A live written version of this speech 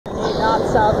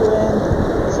south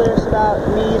wind. Surf's about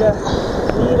knee to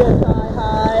thigh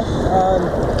high.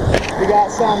 We got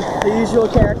the usual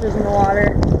characters in the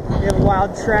water. We have a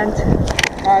wild Trent.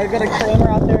 We've got a Kramer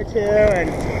out there too, and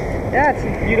yeah, it's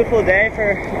a beautiful day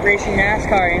for racing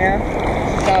NASCAR, you know?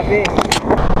 That's how it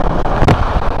be.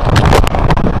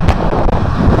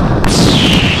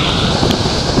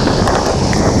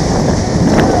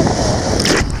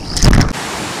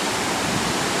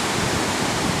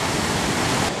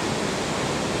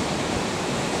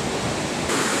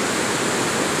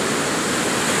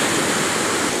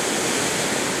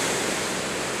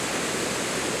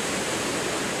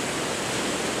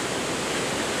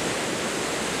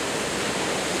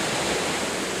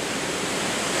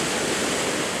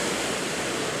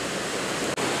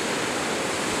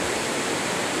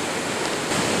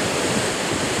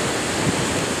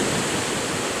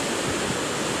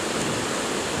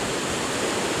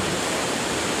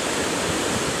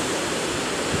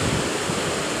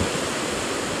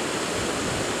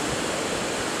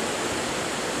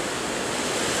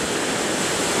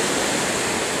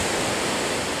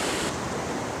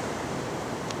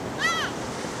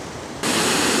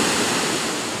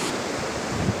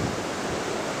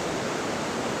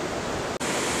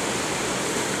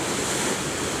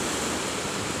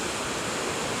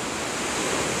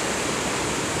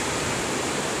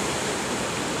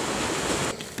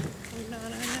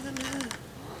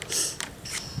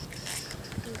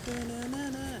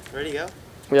 Ready to go?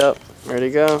 Yep, ready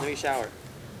to go. Let me shower.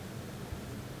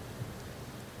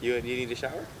 You need a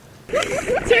shower?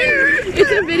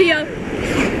 It's a video.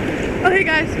 Okay,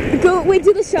 guys. Go, wait,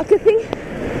 do the shaka thing.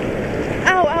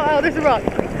 Ow, ow, ow, there's a rock.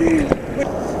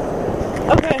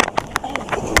 Okay.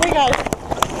 Hey, guys.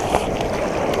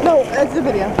 No, it's a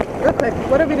video. Real quick,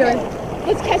 what are we doing?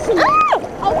 Let's catch some.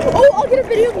 Oh, I'll get a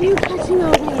video of you catching a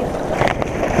wave.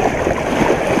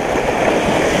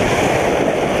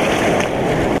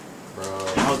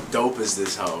 How dope is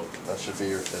this hoe? That should be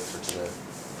your fit for today.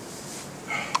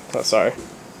 Oh, sorry.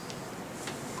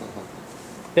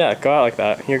 Yeah, go out like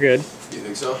that. You're good. You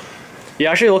think so? You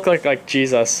actually look like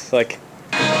Jesus. Like,